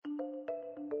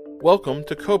Welcome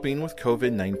to Coping with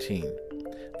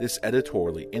COVID-19. This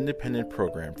editorially independent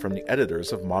program from the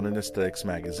editors of Modern Aesthetics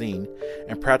Magazine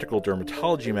and Practical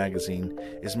Dermatology Magazine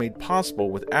is made possible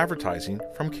with advertising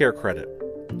from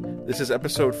CareCredit. This is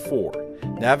episode 4,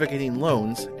 Navigating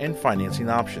Loans and Financing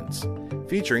Options,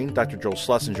 featuring Dr. Joel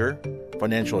Schlesinger,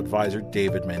 financial advisor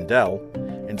David Mandel,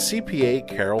 and CPA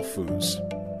Carol Foos.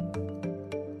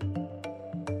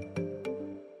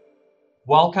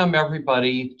 Welcome,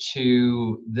 everybody,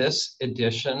 to this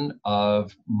edition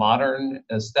of Modern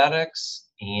Aesthetics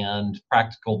and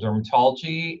Practical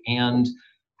Dermatology and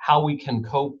how we can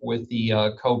cope with the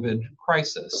COVID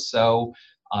crisis. So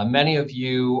many of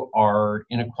you are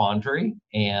in a quandary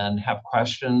and have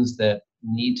questions that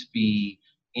need to be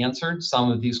answered.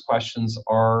 Some of these questions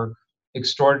are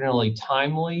extraordinarily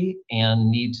timely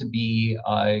and need to be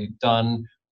done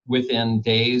within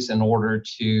days in order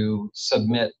to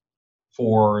submit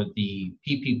for the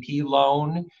PPP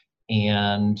loan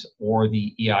and or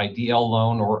the EIDL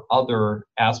loan or other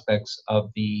aspects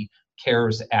of the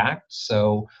CARES Act.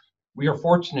 So we are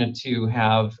fortunate to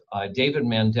have David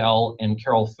Mandel and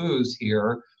Carol Foos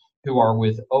here, who are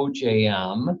with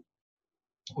OJM,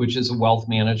 which is a wealth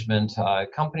management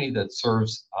company that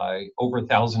serves over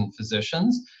 1,000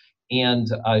 physicians. And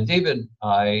David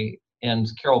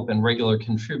and Carol have been regular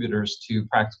contributors to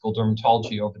Practical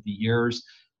Dermatology over the years,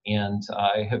 and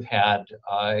I have had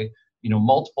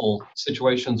multiple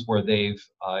situations where they've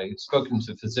spoken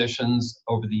to physicians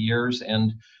over the years,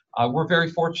 and we're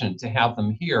very fortunate to have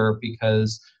them here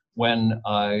because when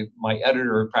my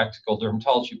editor of Practical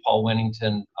Dermatology, Paul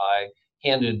Winnington,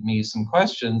 handed me some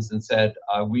questions and said,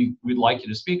 we'd like you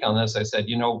to speak on this, I said,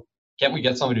 can't we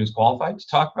get somebody who's qualified to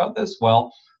talk about this?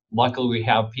 Well, luckily we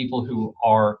have people who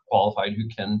are qualified who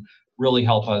can really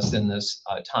help us in this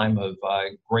time of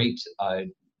great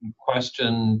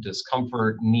question,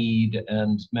 discomfort, need,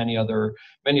 and many other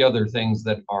things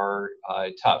that are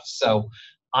tough. So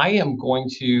I am going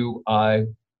to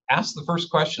ask the first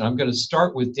question. I'm going to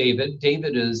start with David.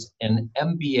 David is an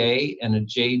MBA and a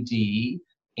JD,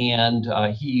 and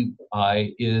he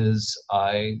is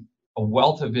a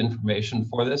wealth of information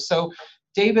for this. So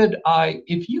David,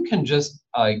 if you can just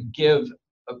give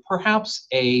perhaps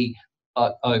a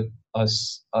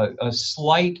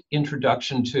slight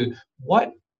introduction to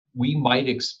what we might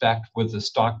expect with the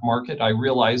stock market. I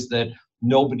realize that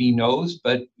nobody knows,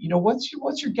 but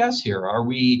what's your guess here? Are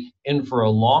we in for a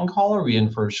long haul? Are we in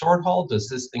for a short haul? Does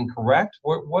this thing correct?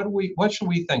 What should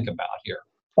we think about here?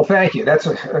 Well, thank you. That's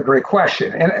a great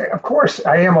question. And of course,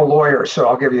 I am a lawyer, so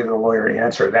I'll give you the lawyer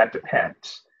answer. That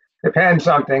depends. Depends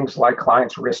on things like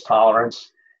clients' risk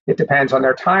tolerance. It depends on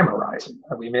their time horizon.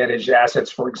 We manage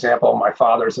assets, for example, my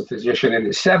father's a physician in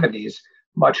his 70s,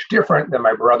 much different than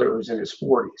my brother who's in his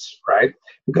 40s, right?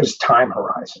 Because time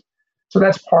horizon. So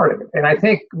that's part of it. And I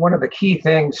think one of the key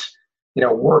things,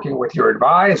 working with your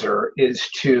advisor is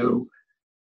to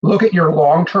look at your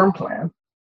long-term plan,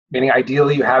 meaning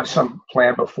ideally you have some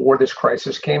plan before this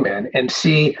crisis came in, and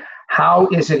see how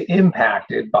is it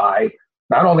impacted by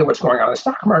not only what's going on in the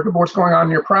stock market, but what's going on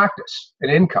in your practice and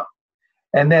income.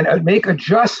 And then make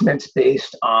adjustments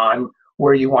based on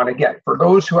where you want to get. For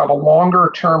those who have a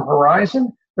longer term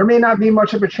horizon, there may not be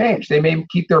much of a change. They may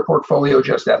keep their portfolio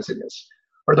just as it is.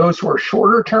 For those who are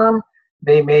shorter term,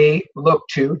 they may look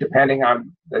to, depending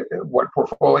on what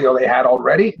portfolio they had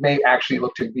already, may actually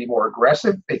look to be more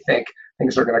aggressive. They think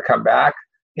things are going to come back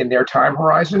in their time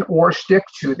horizon or stick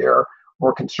to their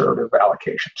more conservative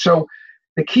allocation. So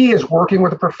the key is working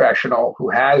with a professional who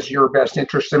has your best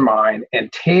interest in mind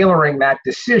and tailoring that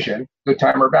decision, good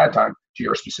time or bad time, to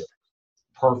your specifics.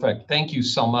 Perfect. Thank you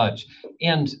so much.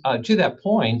 And to that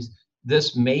point,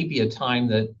 this may be a time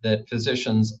that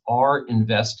physicians are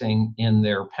investing in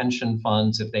their pension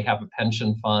funds if they have a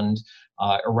pension fund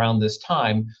around this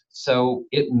time. So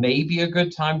it may be a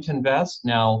good time to invest.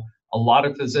 Now, a lot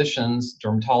of physicians,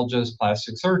 dermatologists,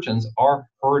 plastic surgeons are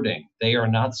hurting. They are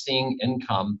not seeing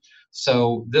income.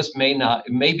 So this may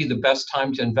be the best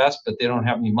time to invest, but they don't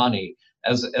have any money.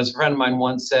 As a friend of mine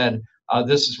once said,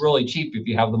 this is really cheap if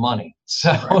you have the money.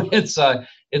 So right.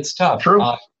 It's tough. True.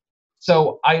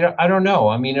 So I don't know.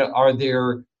 I mean,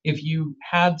 if you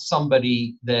had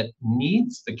somebody that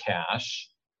needs the cash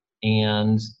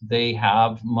and they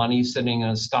have money sitting in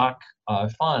a stock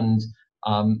fund,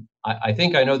 I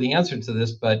think I know the answer to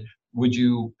this, but would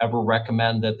you ever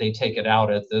recommend that they take it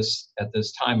out at this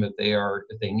time if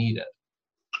they need it?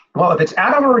 Well, if it's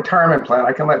out of a retirement plan,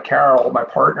 I can let Carol, my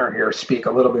partner here, speak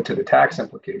a little bit to the tax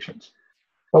implications.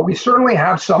 But we certainly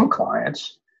have some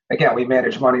clients. Again, we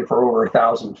manage money for over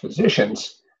 1,000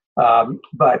 physicians,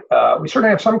 but we certainly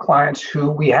have some clients who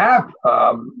we have,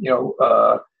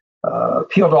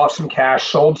 peeled off some cash,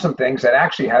 sold some things that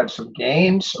actually had some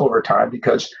gains over time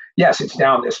because, yes, it's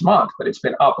down this month, but it's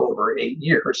been up over 8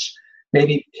 years.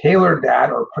 Maybe tailored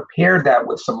that or prepared that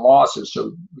with some losses.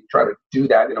 So we try to do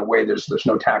that in a way there's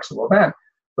no taxable event,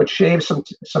 but shave some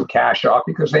cash off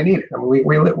because they need it. I mean,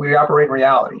 we operate in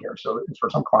reality here. So for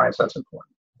some clients, that's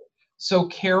important. So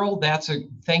Carol,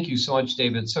 thank you so much,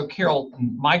 David. So Carol,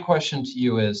 my question to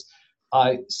you is,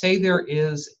 say there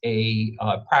is a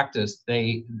practice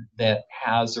that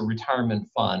has a retirement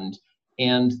fund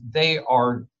and they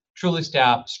are truly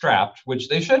strapped, which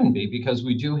they shouldn't be because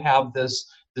we do have this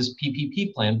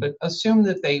PPP plan, but assume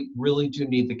that they really do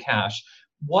need the cash.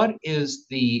 What is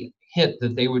the hit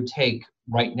that they would take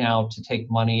right now to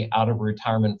take money out of a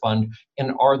retirement fund?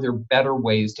 And are there better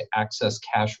ways to access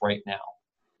cash right now?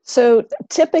 So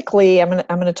typically, I'm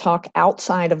going to talk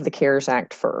outside of the CARES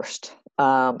Act first.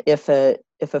 If a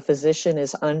physician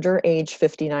is under age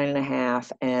 59 and a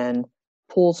half and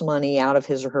pulls money out of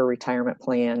his or her retirement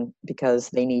plan because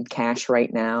they need cash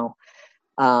right now,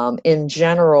 in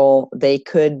general, they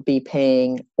could be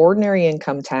paying ordinary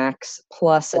income tax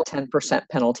plus a 10%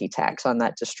 penalty tax on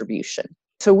that distribution.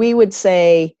 So we would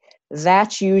say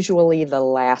that's usually the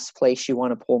last place you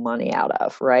want to pull money out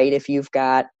of, right? If you've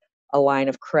got a line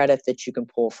of credit that you can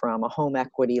pull from, a home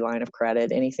equity line of credit,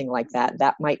 anything like that,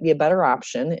 that might be a better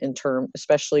option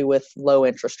especially with low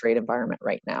interest rate environment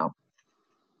right now.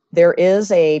 There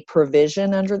is a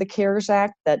provision under the CARES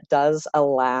Act that does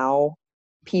allow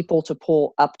people to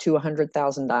pull up to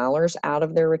 $100,000 out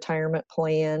of their retirement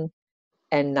plan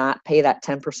and not pay that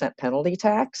 10% penalty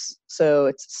tax. So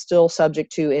it's still subject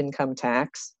to income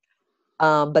tax.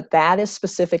 But that is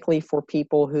specifically for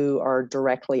people who are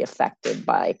directly affected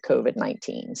by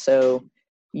COVID-19. So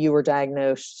you were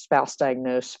diagnosed, spouse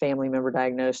diagnosed, family member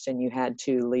diagnosed, and you had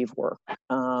to leave work.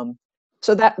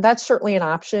 So that's certainly an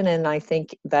option. And I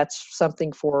think that's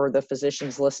something for the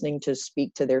physicians listening to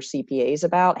speak to their CPAs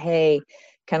about. Hey,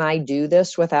 can I do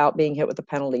this without being hit with a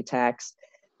penalty tax?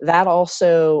 That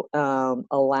also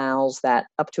allows that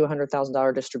up to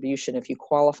 $100,000 distribution. If you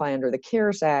qualify under the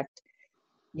CARES Act,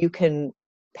 you can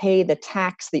pay the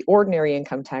tax, the ordinary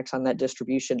income tax on that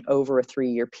distribution over a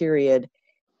 3-year period,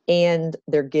 and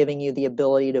they're giving you the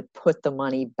ability to put the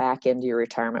money back into your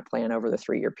retirement plan over the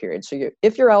 3-year period. So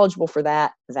if you're eligible for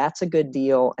that, that's a good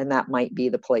deal, and that might be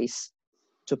the place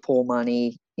to pull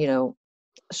money.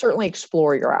 Certainly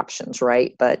explore your options,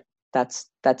 right? But that's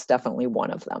definitely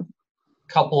one of them.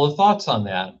 Couple of thoughts on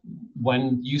that.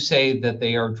 When you say that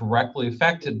they are directly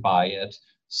affected by it,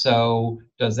 so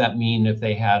does that mean if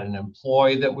they had an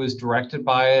employee that was directed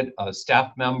by it, a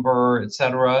staff member, et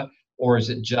cetera, or is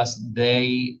it just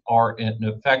they are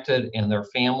affected and their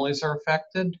families are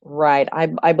affected? Right.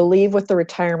 I believe with the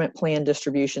retirement plan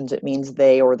distributions, it means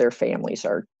they or their families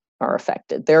are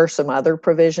affected. There are some other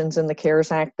provisions in the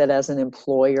CARES Act that as an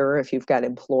employer, if you've got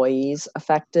employees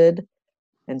affected,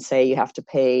 and say you have to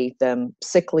pay them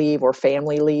sick leave or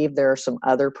family leave, there are some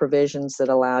other provisions that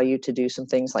allow you to do some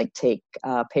things like take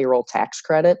payroll tax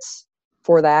credits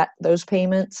for those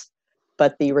payments.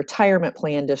 But the retirement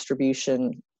plan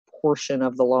distribution portion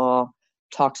of the law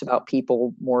talks about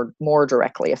people more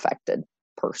directly affected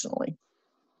personally.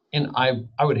 And I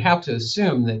would have to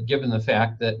assume that given the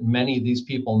fact that many of these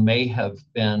people may have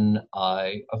been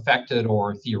affected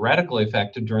or theoretically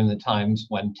affected during the times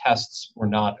when tests were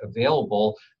not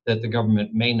available, that the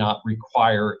government may not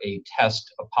require a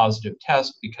positive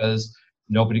test because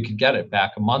nobody could get it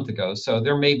back a month ago. So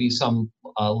there may be some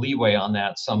leeway on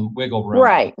that, some wiggle room.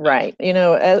 Right.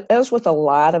 As with a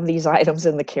lot of these items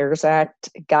in the CARES Act,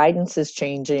 guidance is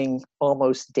changing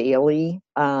almost daily.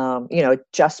 It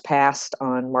just passed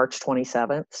on March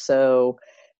 27th. So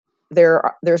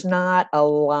there's not a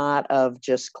lot of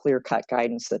just clear-cut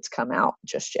guidance that's come out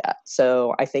just yet.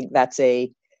 So I think that's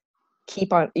stay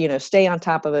on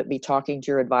top of it, be talking to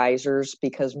your advisors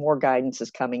because more guidance is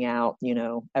coming out,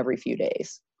 every few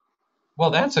days. Well,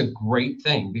 that's a great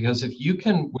thing because if you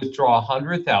can withdraw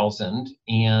 100,000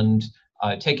 and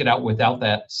take it out without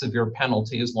that severe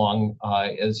penalty, as long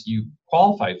as you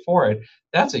qualify for it,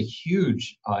 that's a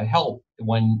huge help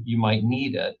when you might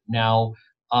need it. Now,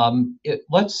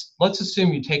 let's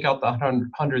assume you take out the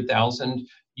 100,000,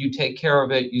 you take care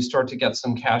of it, you start to get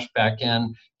some cash back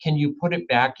in. Can you put it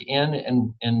back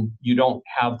in and you don't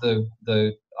have the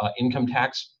income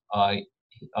tax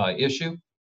issue?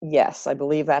 Yes, I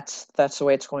believe that's the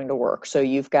way it's going to work. So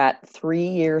you've got 3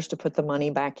 years to put the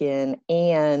money back in,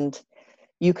 and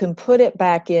you can put it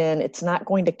back in. It's not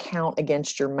going to count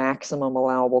against your maximum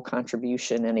allowable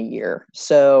contribution in a year.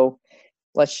 So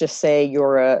let's just say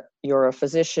you're a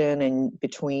physician, and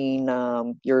between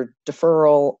your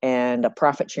deferral and a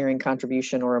profit sharing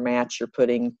contribution or a match, you're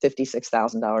putting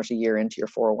 $56,000 a year into your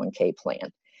 401k plan,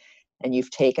 and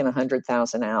you've taken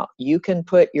 100,000 out. You can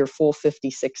put your full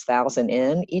 56,000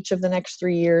 in each of the next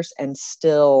 3 years and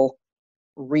still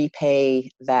repay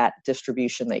that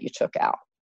distribution that you took out.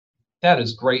 That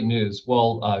is great news.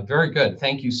 Well, very good.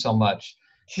 Thank you so much.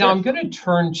 Sure. Now I'm going to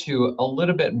turn to a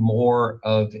little bit more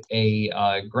of a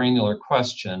granular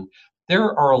question.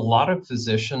 There are a lot of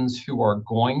physicians who are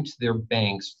going to their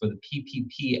banks for the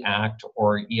PPP Act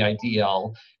or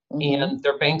EIDL, and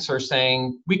their banks are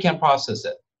saying, we can't process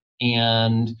it.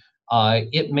 And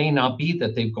it may not be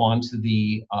that they've gone to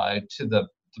the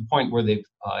point where they've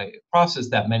processed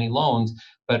that many loans.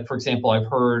 But for example, I've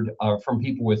heard from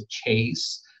people with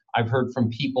Chase, I've heard from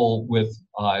people with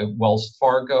Wells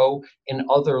Fargo and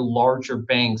other larger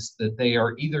banks that they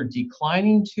are either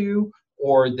declining to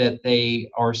or that they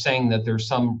are saying that there's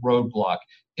some roadblock.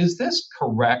 Is this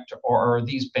correct, or are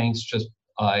these banks just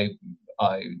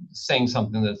saying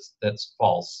something that's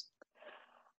false?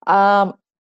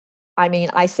 I mean,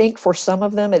 I think for some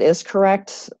of them it is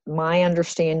correct. My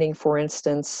understanding, for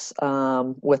instance,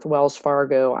 with Wells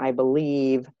Fargo, I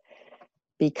believe,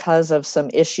 because of some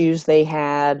issues they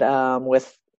had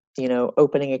with,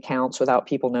 opening accounts without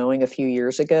people knowing a few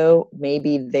years ago,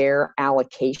 maybe their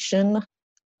allocation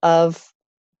of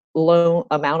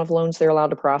amount of loans they're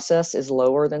allowed to process is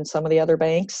lower than some of the other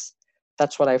banks.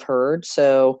 That's what I've heard.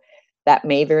 So that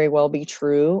may very well be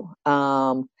true.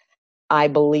 I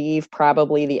believe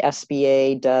probably the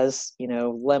SBA does,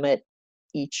 limit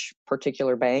each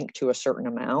particular bank to a certain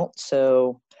amount.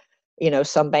 So,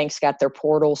 some banks got their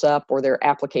portals up or their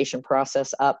application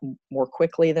process up more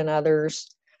quickly than others.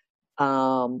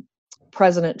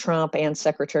 President Trump and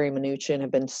Secretary Mnuchin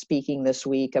have been speaking this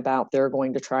week about they're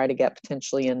going to try to get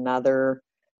potentially another,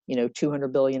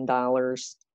 $200 billion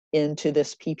into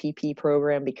this PPP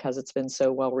program because it's been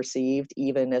so well received.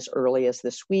 Even as early as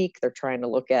this week, they're trying to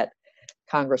look at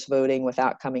Congress voting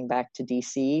without coming back to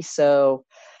DC. So,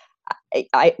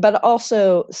 but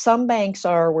also some banks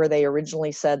are where they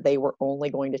originally said they were only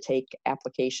going to take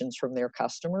applications from their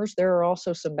customers. There are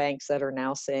also some banks that are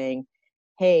now saying,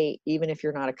 hey, even if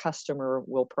you're not a customer,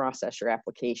 we'll process your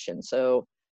application. So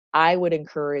I would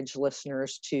encourage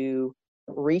listeners to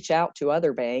reach out to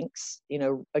other banks.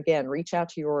 Again, reach out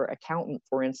to your accountant,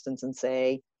 for instance, and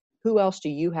say, who else do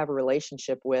you have a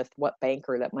relationship with? What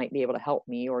banker that might be able to help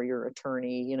me, or your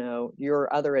attorney,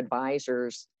 your other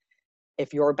advisors.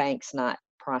 If your bank's not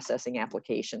processing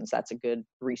applications, that's a good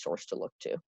resource to look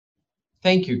to.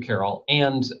 Thank you, Carol.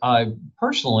 And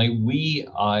personally, we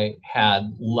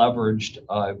had leveraged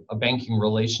a banking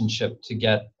relationship to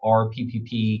get our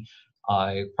PPP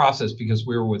processed because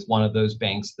we were with one of those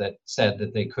banks that said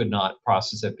that they could not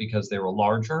process it because they were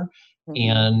larger.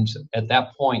 And at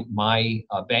that point, my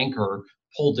banker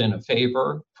pulled in a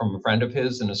favor from a friend of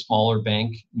his in a smaller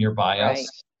bank nearby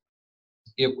us.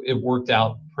 It worked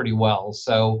out pretty well.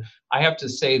 So I have to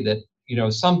say that,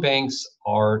 some banks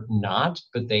are not,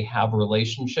 but they have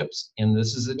relationships, and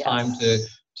this is a time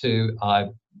to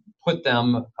put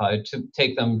them, to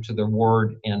take them to their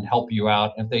word and help you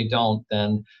out. If they don't,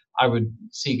 then I would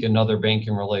seek another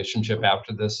banking relationship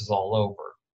after this is all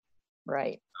over.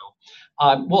 Right.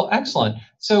 Well, excellent.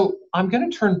 So I'm going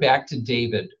to turn back to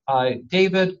David.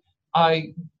 David,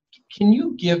 can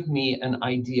you give me an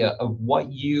idea of what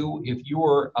if you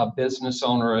were a business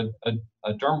owner,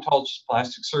 a dermatologist,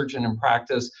 plastic surgeon in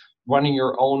practice, running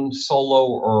your own solo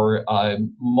or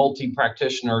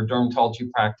multi-practitioner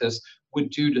dermatology practice, would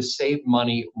do to save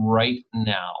money right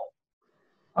now?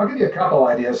 I'll give you a couple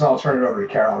ideas, and I'll turn it over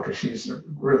to Carol because she's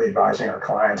really advising our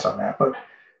clients on that. But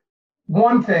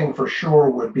one thing for sure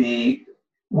would be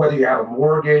whether you have a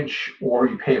mortgage or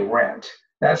you pay rent.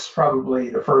 That's probably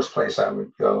the first place I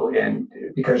would go, and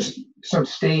because some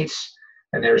states,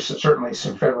 and there's certainly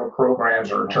some federal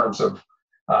programs, or in terms of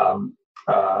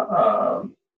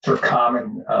sort of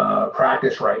common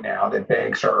practice right now, that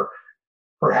banks are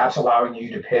perhaps allowing you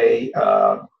to pay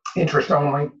interest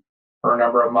only for a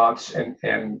number of months, and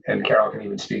Carol can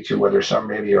even speak to whether some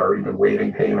maybe are even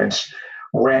waiving payments.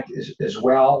 Rent as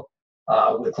well.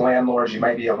 With landlords, you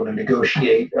might be able to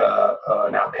negotiate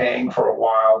not paying for a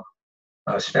while,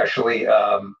 especially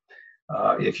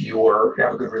if you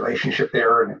have a good relationship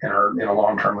there and are in a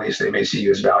long-term lease. They may see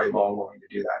you as valuable and willing to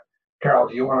do that. Carol,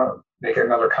 do you want to make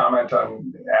another comment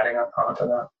on adding on to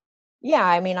that? Yeah,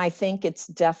 I mean, I think it's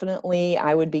definitely,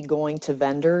 I would be going to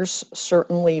vendors,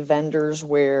 certainly vendors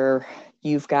where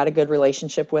you've got a good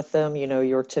relationship with them.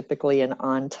 You're typically an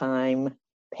on-time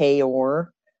payor.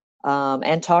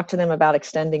 and talk to them about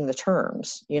extending the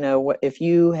terms. You know, if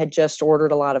you had just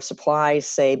ordered a lot of supplies,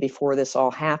 say, before this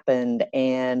all happened,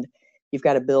 and you've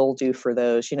got a bill due for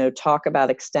those, you know, talk about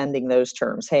extending those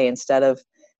terms. Hey, instead of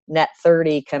net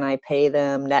 30, can I pay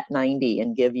them net 90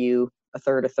 and give you a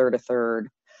third, a third, a third?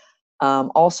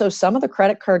 Also, some of the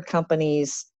credit card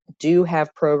companies do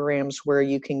have programs where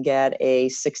you can get a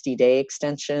 60-day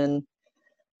extension.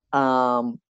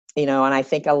 You know, and I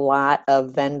think a lot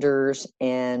of vendors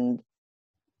and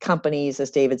companies, as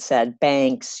David said,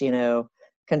 banks, you know,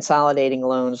 consolidating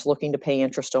loans, looking to pay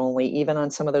interest only, even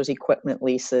on some of those equipment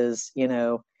leases, you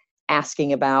know,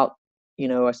 asking about, you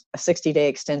know, a 60-day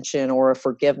extension or a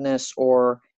forgiveness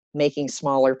or making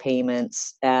smaller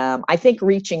payments. I think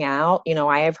reaching out, you know,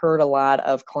 I have heard a lot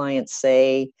of clients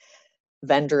say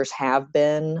vendors have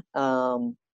been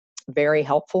very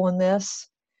helpful in this.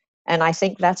 And I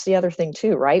think that's the other thing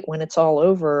too, right? When it's all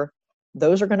over,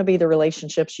 those are going to be the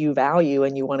relationships you value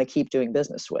and you want to keep doing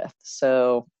business with.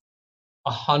 So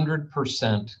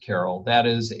 100%, Carol.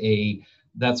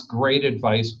 That's great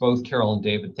advice, both Carol and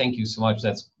David. Thank you so much.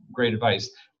 That's great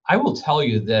advice. I will tell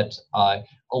you that a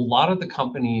lot of the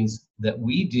companies that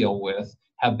we deal with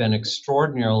have been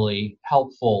extraordinarily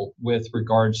helpful with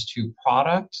regards to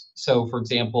product. So, for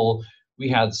example, we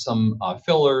had some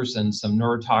fillers and some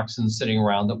neurotoxins sitting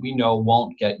around that we know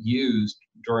won't get used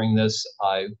during this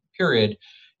period.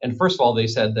 And first of all, they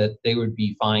said that they would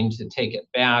be fine to take it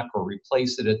back or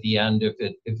replace it at the end if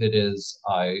it is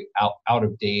out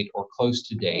of date or close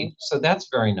to date. So that's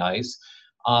very nice.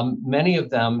 Many of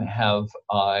them have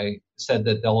said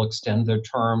that they'll extend their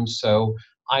terms. So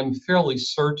I'm fairly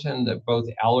certain that both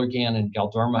Allergan and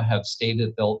Galderma have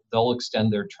stated they'll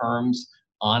extend their terms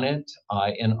on it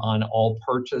and on all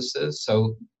purchases.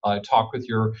 So talk with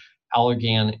your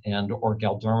Allergan and or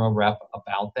Galderma rep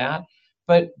about that.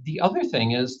 But the other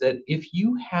thing is that if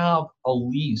you have a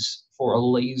lease for a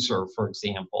laser, for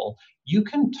example, you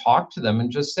can talk to them and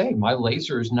just say, my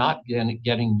laser is not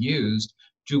getting used.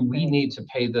 Do we need to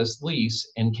pay this lease,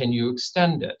 and can you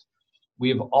extend it? We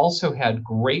have also had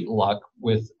great luck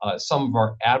with some of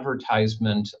our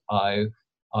advertisement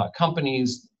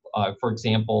companies. For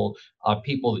example,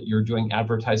 people that you're doing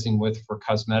advertising with for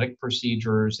cosmetic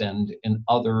procedures and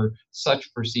other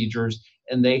such procedures,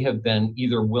 and they have been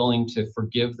either willing to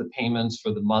forgive the payments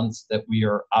for the months that we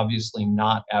are obviously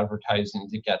not advertising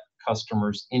to get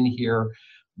customers in here.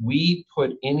 We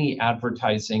put any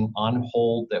advertising on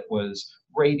hold that was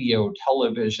radio,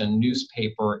 television,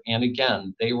 newspaper, and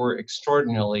again, they were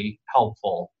extraordinarily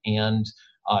helpful and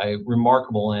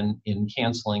remarkable in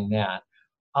canceling that.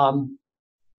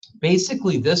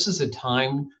 Basically, this is a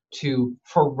time to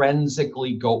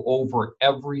forensically go over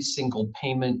every single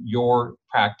payment your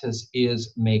practice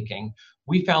is making.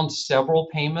 We found several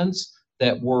payments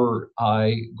that were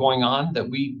going on that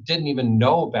we didn't even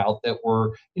know about that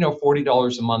were, you know,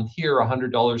 $40 a month here,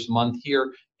 $100 a month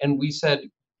here. And we said,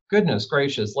 goodness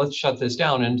gracious, let's shut this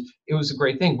down. And it was a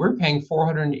great thing. We're paying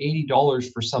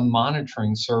 $480 for some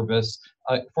monitoring service,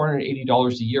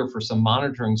 $480 a year for some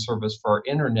monitoring service for our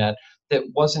internet that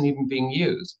wasn't even being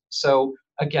used. So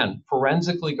again,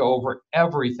 forensically go over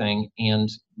everything and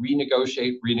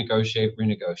renegotiate.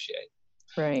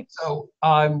 right. So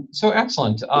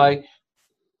excellent.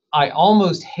 I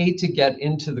almost hate to get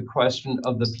into the question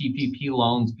of the PPP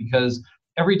loans because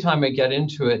every time I get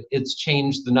into it, it's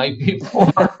changed the night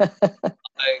before.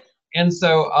 And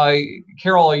so,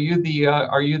 Carol, are you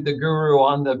the guru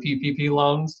on the PPP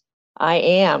loans? I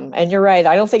am. And you're right.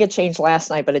 I don't think it changed last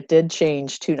night, but it did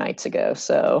change 2 nights ago.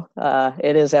 So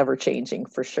it is ever changing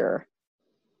for sure.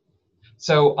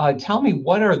 So tell me,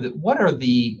 what are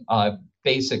the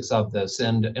basics of this?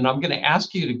 And I'm going to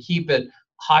ask you to keep it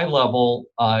high level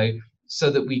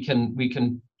so that we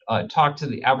can talk to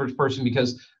the average person,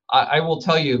 because I will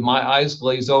tell you, my eyes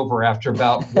glaze over after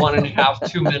about 1.5,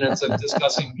 2 minutes of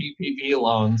discussing PPP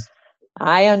loans.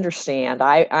 I understand.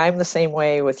 I'm the same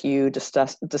way with you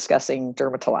discussing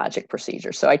dermatologic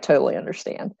procedures, so I totally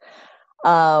understand.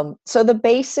 So the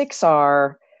basics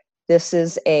are, the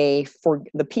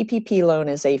PPP loan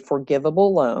is a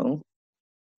forgivable loan,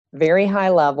 very high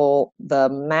level. The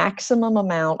maximum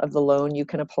amount of the loan you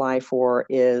can apply for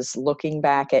is looking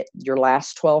back at your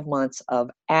last 12 months of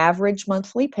average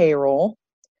monthly payroll,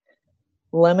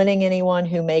 limiting anyone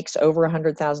who makes over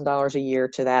 $100,000 a year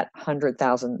to that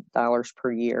 $100,000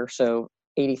 per year, so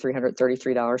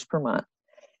 $8,333 per month.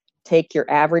 Take your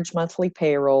average monthly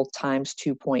payroll times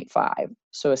 2.5.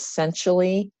 So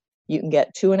essentially, you can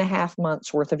get 2.5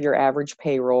 months worth of your average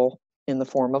payroll in the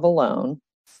form of a loan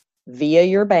via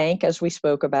your bank, as we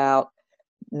spoke about,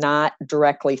 not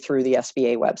directly through the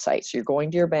SBA website. So you're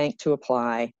going to your bank to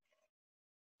apply.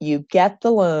 you get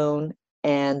the loan,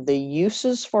 and the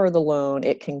uses for the loan,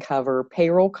 it can cover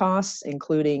payroll costs,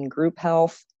 including group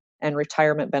health and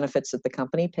retirement benefits that the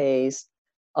company pays,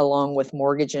 along with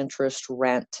mortgage interest,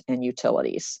 rent, and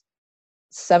utilities.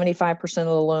 75% of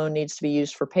the loan needs to be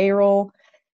used for payroll.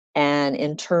 And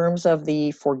in terms of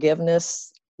the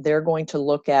forgiveness, they're going to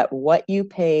look at what you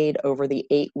paid over the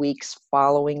 8 weeks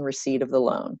following receipt of the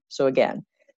loan. So again,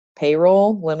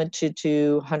 payroll limited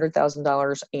to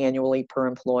 $100,000 annually per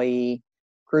employee,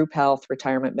 group health,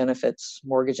 retirement benefits,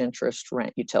 mortgage interest,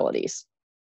 rent, utilities.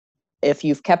 If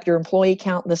you've kept your employee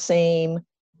count the same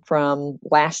from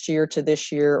last year to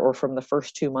this year, or from the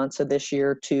first 2 months of this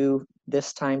year to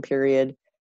this time period,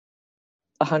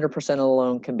 100% of the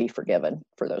loan can be forgiven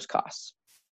for those costs.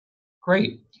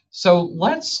 Great. So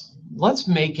let's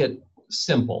make it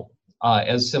simple,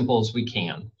 as simple as we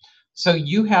can. So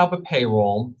you have a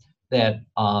payroll that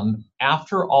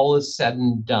after all is said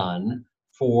and done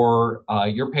for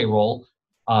your payroll,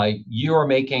 you are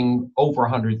making over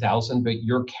 100,000, but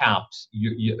you're capped.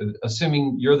 You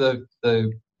assuming you're the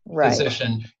Right.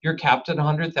 physician, you're capped at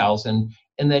 100,000,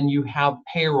 and then you have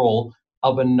payroll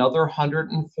of another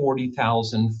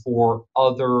 140,000 for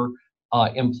other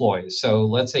employees. So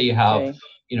let's say you have, Okay.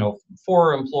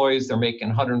 4 employees, they're making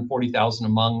 140,000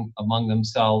 among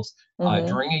themselves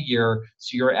during a year.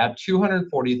 So you're at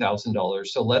 $240,000.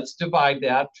 So let's divide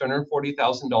that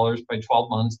 $240,000 by 12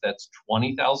 months. That's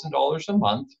 $20,000 a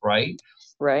month, right?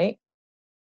 Right.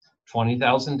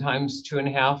 20,000 times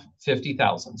 2.5,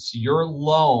 50,000. So your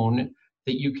loan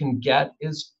that you can get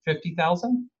is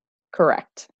 50,000?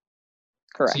 Correct.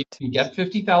 So you can get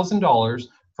 $50,000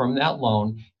 from that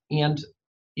loan. And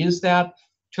is that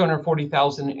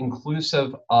 240,000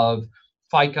 inclusive of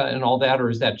FICA and all that, or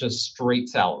is that just straight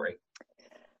salary?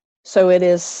 So it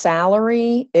is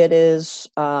salary, it is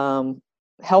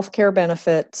healthcare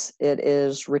benefits, it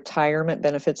is retirement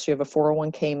benefits. You have a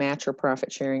 401k match or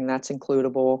profit sharing, that's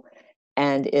includable.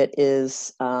 And it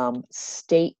is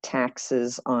state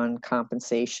taxes on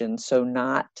compensation, so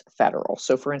not federal.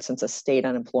 So for instance, a state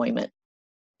unemployment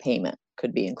payment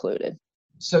could be included.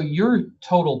 So your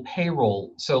total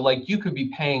payroll, so like you could be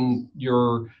paying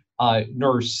your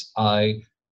nurse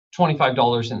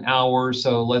 $25 an hour,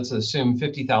 so let's assume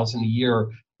 50,000 a year,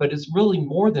 but it's really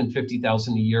more than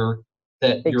 50,000 a year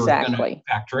that you're going to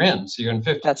factor in. So you're going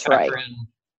to factor in,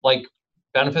 like,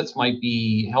 benefits might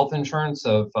be health insurance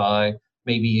of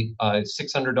maybe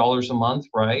 $600 a month,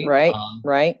 right?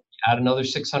 Right. Add another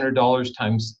 $600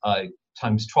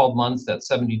 times 12 months, that's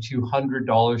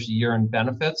 $7,200 a year in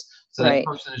benefits. So that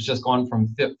person has just gone from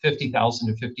 50,000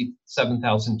 to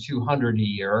 57,200 a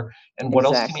year. And what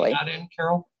else can you add in,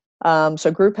 Carol? So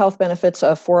group health benefits, a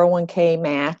 401k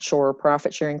match or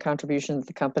profit sharing contribution that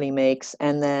the company makes,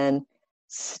 and then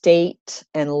state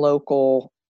and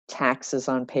local taxes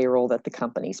on payroll that the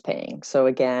company's paying. So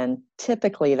again,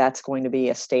 typically that's going to be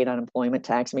a state unemployment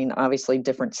tax. I mean, obviously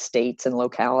different states and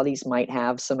localities might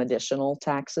have some additional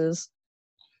taxes.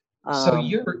 So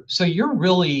you're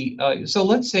really, so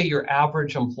let's say your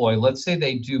average employee, let's say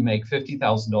they do make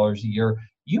 $50,000 a year,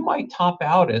 you might top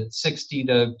out at 60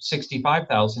 to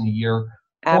 65,000 a year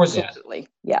for that. Absolutely,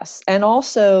 yes. And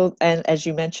also, and as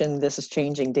you mentioned, this is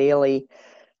changing daily.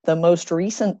 The most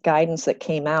recent guidance that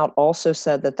came out also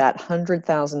said that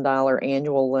 $100,000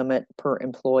 annual limit per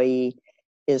employee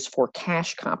is for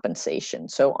cash compensation.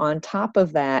 So on top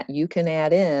of that, you can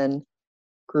add in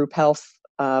group health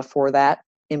for that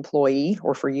employee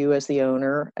or for you as the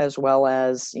owner, as well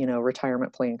as,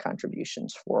 retirement plan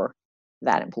contributions for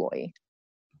that employee.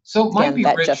 So it might be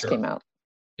that richer. Just came out.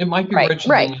 It might be richer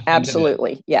than you think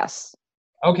Absolutely. Yes.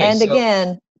 Okay. And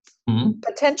again,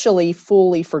 potentially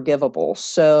fully forgivable.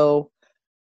 So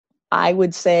I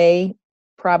would say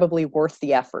probably worth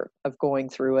the effort of going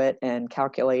through it and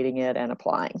calculating it and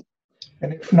applying.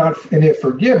 And if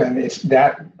forgiven, it's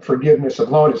that forgiveness of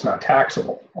loan is not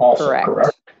taxable also,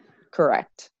 correct?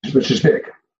 Correct. Which is big.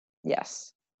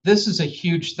 Yes. This is a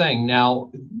huge thing.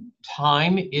 Now,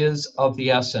 time is of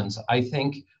the essence. I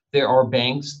think there are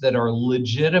banks that are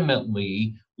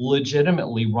legitimately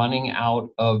running out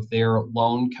of their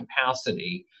loan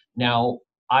capacity. Now,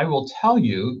 I will tell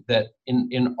you that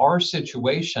in our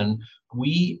situation,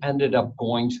 we ended up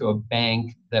going to a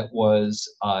bank that was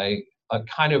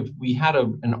we had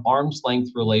an arm's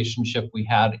length relationship. We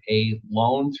had a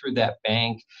loan through that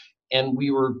bank, and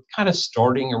we were kind of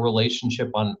starting a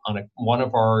relationship on one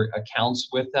of our accounts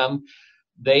with them.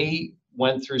 They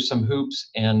went through some hoops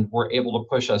and were able to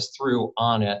push us through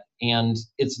on it. And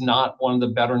it's not one of the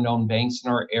better known banks in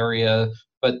our area,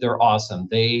 but they're awesome.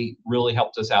 They really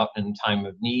helped us out in time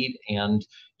of need. And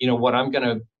what I'm going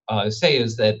to say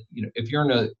is that if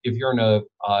you're in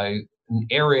an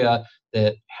area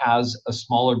that has a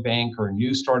smaller bank or a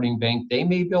new starting bank, they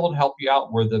may be able to help you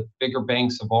out where the bigger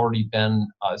banks have already been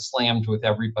slammed with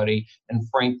everybody and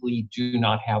frankly do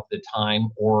not have the time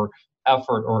or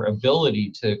effort or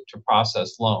ability to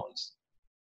process loans.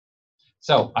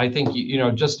 So I think,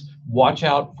 just watch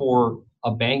out for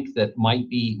a bank that might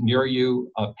be near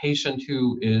you, a patient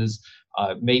who is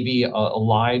maybe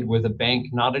allied with a bank,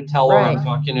 not a teller. Right. I'm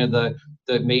talking to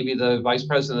maybe the vice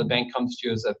president of the bank comes to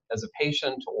you as a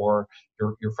patient, or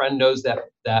your friend knows that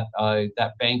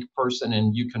bank person,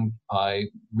 and you can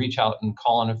reach out and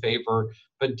call in a favor.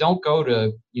 But don't go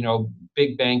to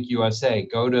Big Bank USA.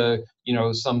 Go to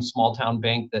some small town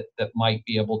bank that might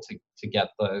be able to get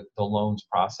the loans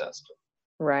processed.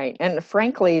 Right. And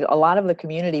frankly, a lot of the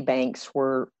community banks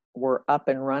were up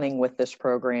and running with this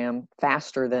program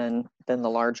faster than the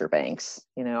larger banks.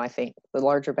 I think the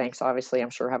larger banks, obviously,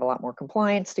 I'm sure have a lot more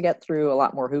compliance to get through, a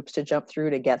lot more hoops to jump through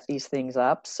to get these things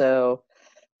up. So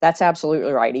that's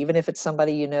absolutely right. Even if it's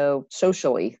somebody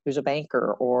socially who's a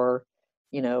banker, or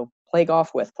play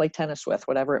golf with, play tennis with,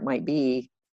 whatever it might be,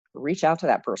 reach out to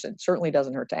that person. Certainly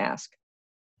doesn't hurt to ask.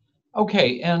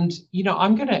 Okay, and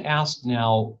I'm going to ask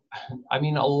now. I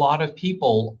mean, a lot of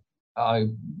people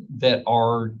that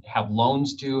have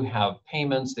loans due, have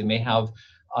payments. They may have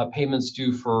payments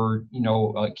due for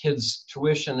kids'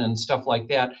 tuition and stuff like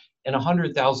that. And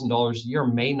 $100,000 a year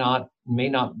may not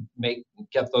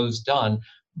get those done.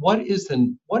 What is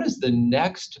the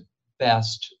next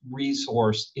best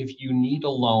resource if you need a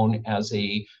loan as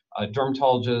a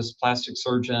dermatologist, plastic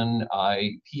surgeon,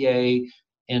 PA?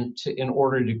 And in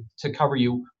order to cover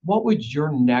you, what would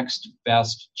your next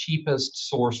best, cheapest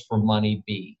source for money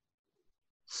be?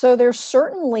 So there's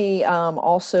certainly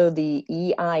also the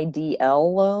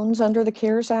EIDL loans under the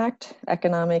CARES Act,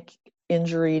 Economic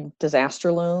Injury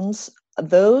Disaster Loans.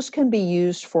 Those can be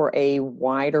used for a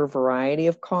wider variety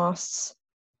of costs.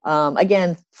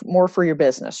 Again, more for your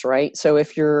business, right? So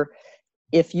if you're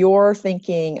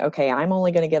thinking, okay, I'm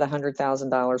only going to get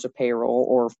 $100,000 of payroll,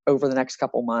 or over the next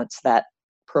couple months, that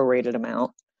prorated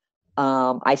amount,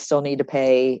 I still need to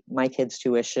pay my kids'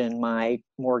 tuition, my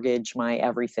mortgage, my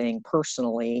everything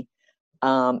personally.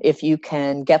 If you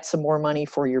can get some more money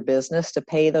for your business to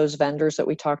pay those vendors that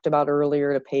we talked about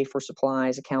earlier, to pay for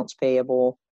supplies, accounts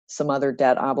payable, some other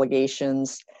debt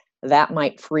obligations, that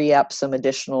might free up some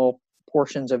additional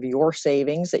portions of your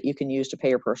savings that you can use to pay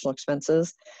your personal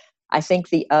expenses. I think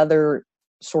the other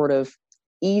sort of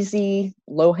easy,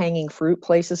 low-hanging fruit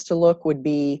places to look would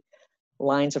be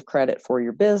lines of credit for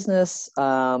your business.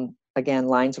 Again,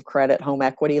 lines of credit, home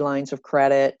equity lines of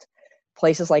credit,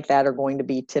 places like that are going to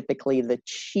be typically the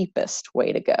cheapest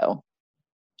way to go.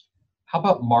 How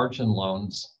about margin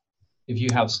loans? If you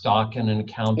have stock in an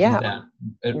account,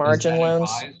 margin loans.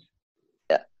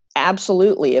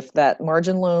 Absolutely. If that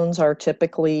margin loans are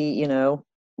typically,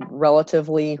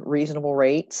 relatively reasonable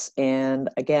rates. And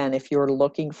again, if you're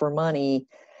looking for money,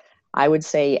 I would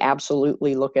say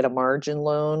absolutely look at a margin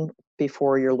loan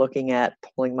before you're looking at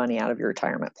pulling money out of your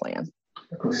retirement plan.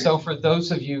 So for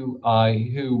those of you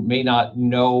who may not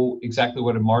know exactly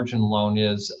what a margin loan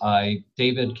is,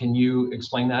 David, can you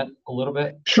explain that a little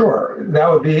bit? Sure.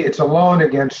 It's a loan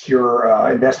against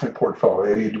your investment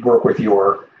portfolio. You'd work with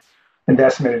your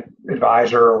investment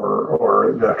advisor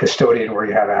or the custodian where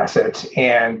you have assets,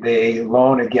 and they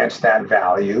loan against that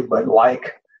value. But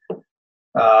like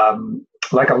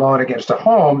a loan against a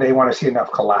home, they want to see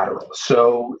enough collateral.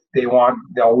 So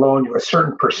they'll loan you a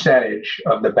certain percentage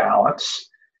of the balance.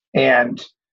 And,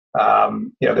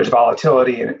 there's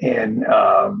volatility in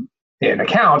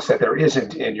accounts that there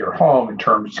isn't in your home, in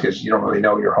terms, because you don't really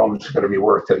know what your home is going to be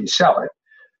worth till you sell it.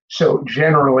 So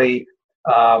generally,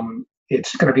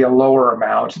 it's going to be a lower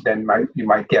amount than you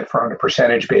might get on a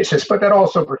percentage basis, but that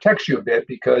also protects you a bit,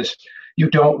 because you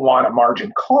don't want a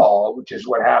margin call, which is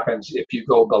what happens if you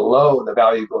go below, the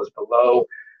value goes below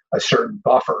a certain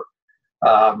buffer.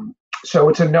 So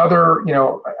it's another,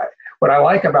 what I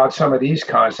like about some of these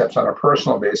concepts on a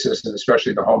personal basis, and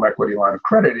especially the home equity line of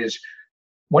credit, is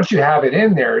once you have it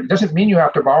in there, it doesn't mean you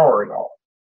have to borrow it all.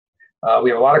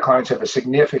 We have a lot of clients who have a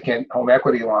significant home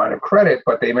equity line of credit,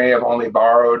 but they may have only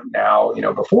borrowed now,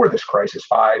 before this crisis,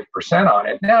 5% on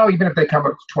it. Now, even if they come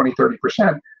up to 20,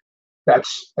 30%,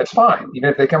 that's fine. Even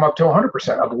if they come up to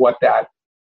 100% of what that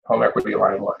home equity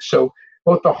line was. So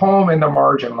both the home and the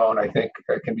margin loan, I think,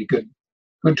 can be good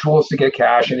tools to get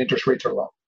cash, and interest rates are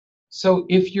low. So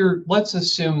let's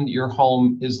assume your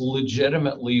home is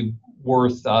legitimately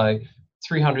worth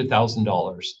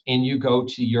 $300,000, and you go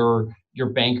to your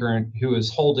banker who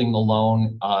is holding the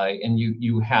loan, and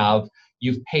you have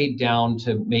you've paid down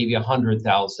to maybe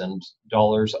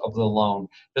 $100,000 of the loan.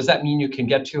 Does that mean you can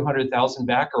get $200,000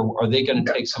 back, or are they going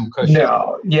to take some cushion?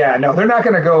 No, they're not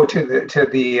going to go to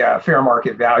the fair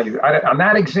market value. On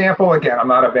that example, again, I'm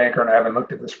not a banker and I haven't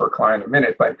looked at this for a client in a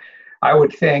minute, but I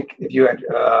would think if you had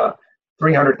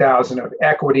 300,000 of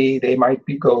equity, they might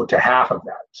go to half of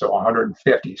that, so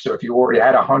 150. So if you already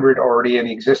had 100 already in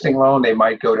the existing loan, they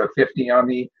might go to 50 on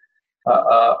the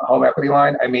home equity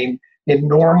line. I mean, in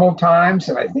normal times,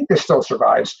 and I think this still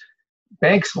survives,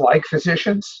 banks like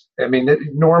physicians. I mean,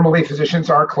 normally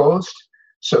physicians are closed,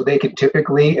 so they can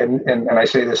typically, and I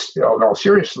say this in all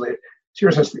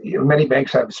seriousness, many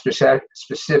banks have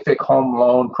specific home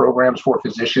loan programs for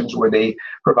physicians where they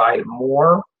provide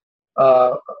more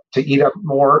to eat up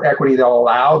more equity they'll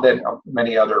allow than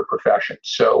many other professions.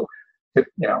 So,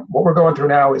 what we're going through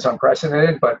now is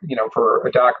unprecedented, but, for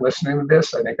a doc listening to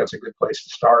this, I think that's a good place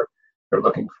to start. They're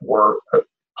looking for a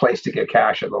place to get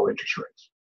cash at low interest rates.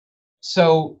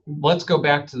 So let's go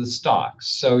back to the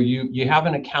stocks. So you have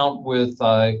an account with,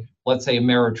 let's say,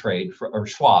 Ameritrade or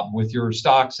Schwab with your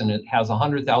stocks, and it has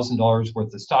 $100,000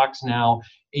 worth of stocks now.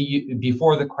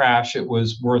 Before the crash, it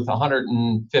was worth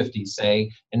 150, say,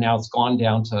 and now it's gone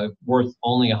down to worth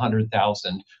only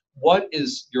 100,000. What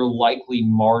is your likely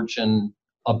margin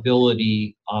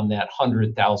ability on that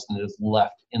 100,000 that is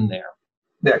left in there?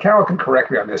 Yeah, Carol can correct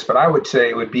me on this, but I would say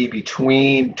it would be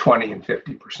between 20 and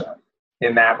 50%,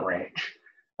 in that range.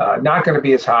 Not going to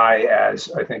be as high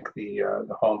as, I think, the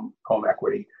home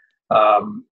equity,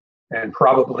 and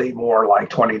probably more like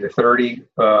 20 to 30.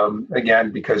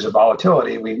 Again, because of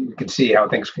volatility, we can see how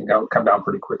things can come down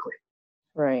pretty quickly.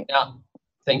 Right. Yeah.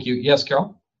 Thank you. Yes,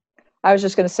 Carol? I was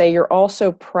just going to say, you're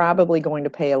also probably going to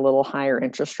pay a little higher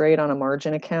interest rate on a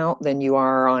margin account than you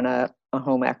are on a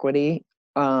home equity,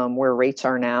 where rates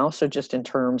are now. So just in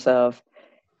terms of,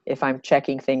 if I'm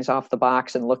checking things off the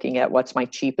box and looking at what's my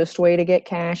cheapest way to get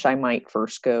cash, I might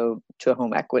first go to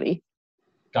home equity.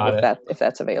 If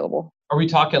that's available. Are we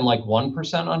talking like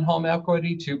 1% on home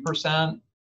equity, 2%?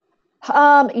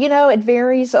 It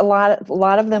varies a lot. A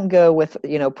lot of them go with,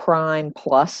 prime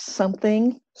plus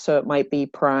something. So it might be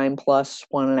prime plus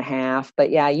 1.5.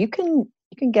 But yeah, you can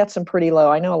get some pretty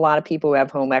low. I know a lot of people who have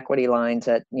home equity lines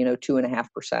at,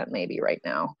 2.5% maybe right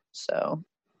now. So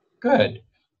good.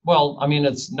 Well, I mean,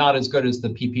 it's not as good as the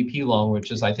PPP loan,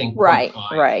 which is, I think, right.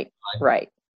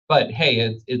 But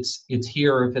hey, it's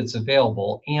here if it's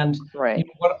available. And right.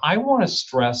 What I want to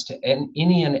stress to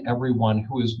any and everyone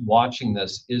who is watching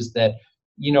this is that,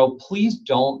 please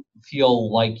don't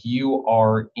feel like you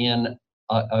are in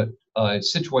a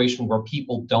situation where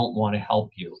people don't want to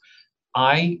help you.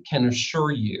 I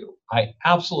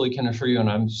absolutely can assure you, and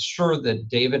I'm sure that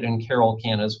David and Carol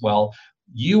can as well,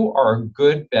 you are a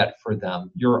good bet for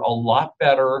them. You're a lot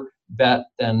better bet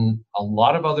than a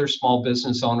lot of other small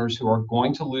business owners who are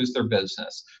going to lose their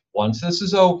business. Once this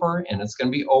is over, and it's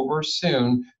going to be over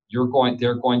soon,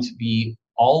 they're going to be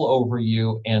all over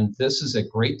you, and this is a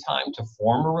great time to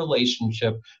form a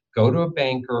relationship, go to a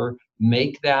banker,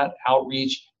 make that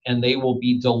outreach, and they will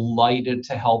be delighted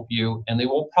to help you, and they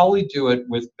will probably do it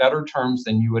with better terms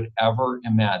than you would ever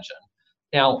imagine.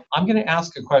 Now, I'm going to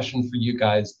ask a question for you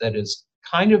guys that is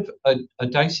kind of a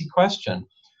dicey question.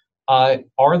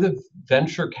 Are the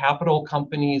venture capital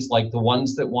companies, like the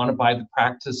ones that want to buy the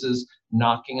practices,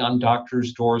 knocking on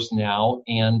doctors' doors now?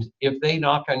 And if they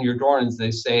knock on your door and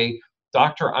they say,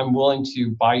 "Doctor, I'm willing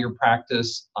to buy your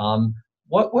practice,"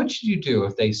 what should you do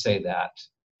if they say that?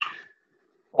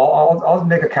 Well, I'll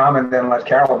make a comment, then let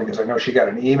Carol, because I know she got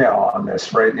an email on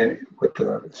this, right,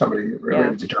 with somebody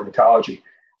related to dermatology.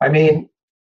 I mean,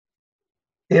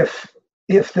 if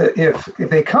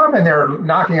they come and they're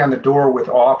knocking on the door with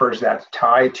offers that's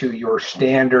tied to your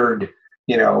standard,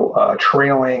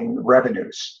 trailing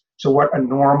revenues, so what a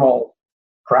normal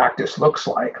practice looks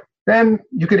like, then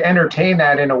you could entertain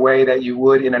that in a way that you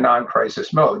would in a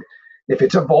non-crisis mode. If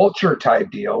it's a vulture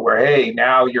type deal where, hey,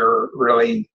 now you're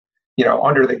really,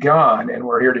 under the gun and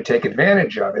we're here to take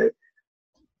advantage of it,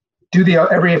 do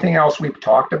everything else we've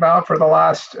talked about for the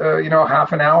last,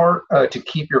 half an hour to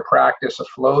keep your practice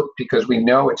afloat, because we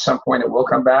know at some point it will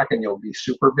come back and you'll be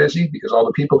super busy because all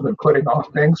the people who've been putting off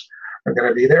things are going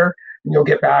to be there, and you'll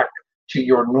get back to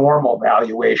your normal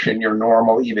valuation, your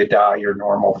normal EBITDA, your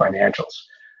normal financials.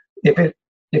 If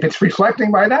it's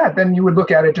reflecting by that, then you would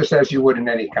look at it just as you would in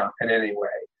any way.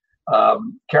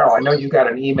 Carol, I know you got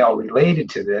an email related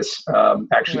to this,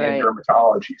 actually in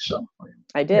dermatology. So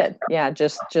I did,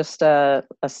 just a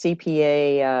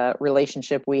CPA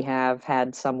relationship. We have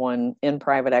had someone in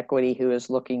private equity who is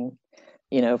looking,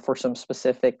 for some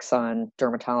specifics on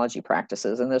dermatology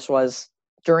practices, and this was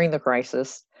during the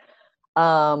crisis.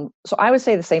 So I would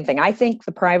say the same thing. I think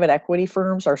the private equity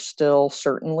firms are still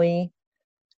certainly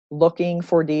looking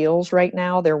for deals right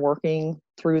now. They're working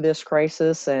through this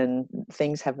crisis and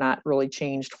things have not really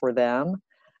changed for them.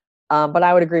 But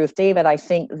I would agree with David. I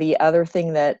think the other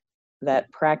thing that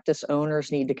practice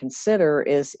owners need to consider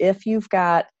is if you've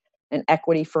got an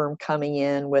equity firm coming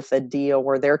in with a deal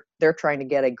where they're trying to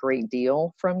get a great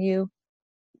deal from you,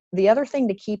 the other thing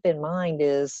to keep in mind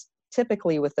is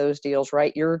typically with those deals,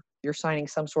 right, you're signing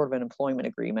some sort of an employment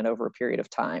agreement over a period of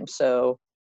time. So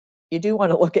you do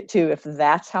want to look at too, if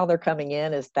that's how they're coming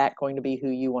in, is that going to be who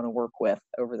you want to work with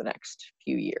over the next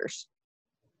few years?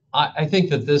 I think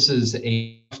that this is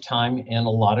a time, and a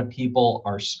lot of people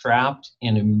are strapped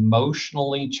and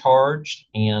emotionally charged.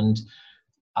 And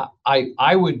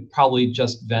I would probably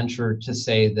just venture to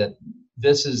say that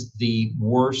this is the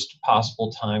worst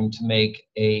possible time to make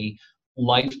a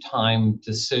lifetime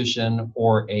decision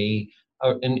or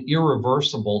an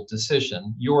irreversible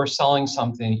decision. You are selling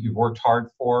something that you've worked hard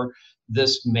for.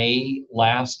 This may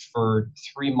last for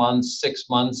 3 months, 6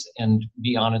 months, and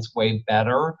be on its way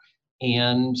better.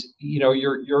 And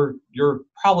you're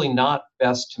probably not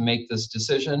best to make this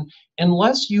decision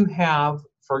unless you have,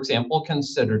 for example,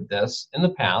 considered this in the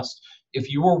past. If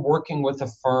you were working with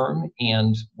a firm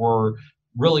and were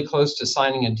really close to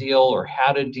signing a deal or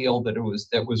had a deal that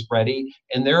was ready,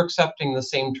 and they're accepting the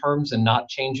same terms and not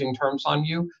changing terms on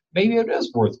you, maybe it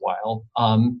is worthwhile.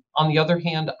 On the other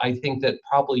hand, I think that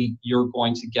probably you're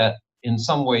going to get, in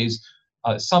some ways,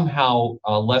 somehow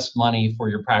less money for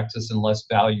your practice and less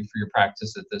value for your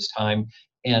practice at this time.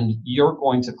 And you're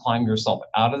going to climb yourself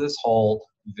out of this hole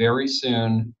very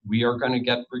soon. We are going to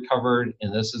get recovered,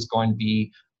 and this is going to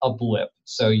be a blip.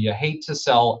 So you hate to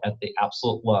sell at the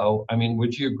absolute low. I mean,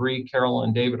 would you agree, Carol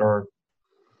and David, are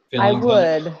feeling? I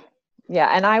would. Yeah,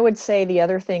 and I would say the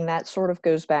other thing that sort of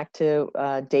goes back to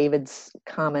David's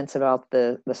comments about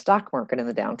the stock market in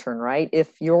the downturn, right? If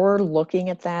you're looking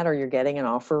at that or you're getting an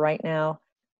offer right now,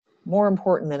 more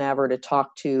important than ever to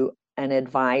talk to an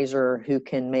advisor who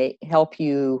can help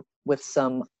you with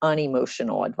some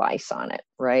unemotional advice on it,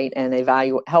 right? And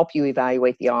help you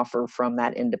evaluate the offer from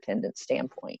that independent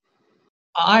standpoint.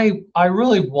 I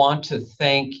really want to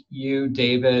thank you,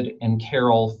 David and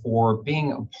Carol, for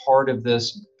being a part of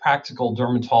this Practical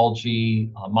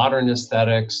Dermatology, Modern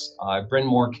Aesthetics, Bryn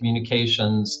Mawr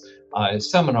Communications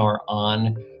seminar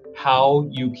on how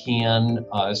you can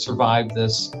survive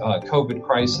this COVID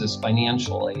crisis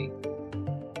financially.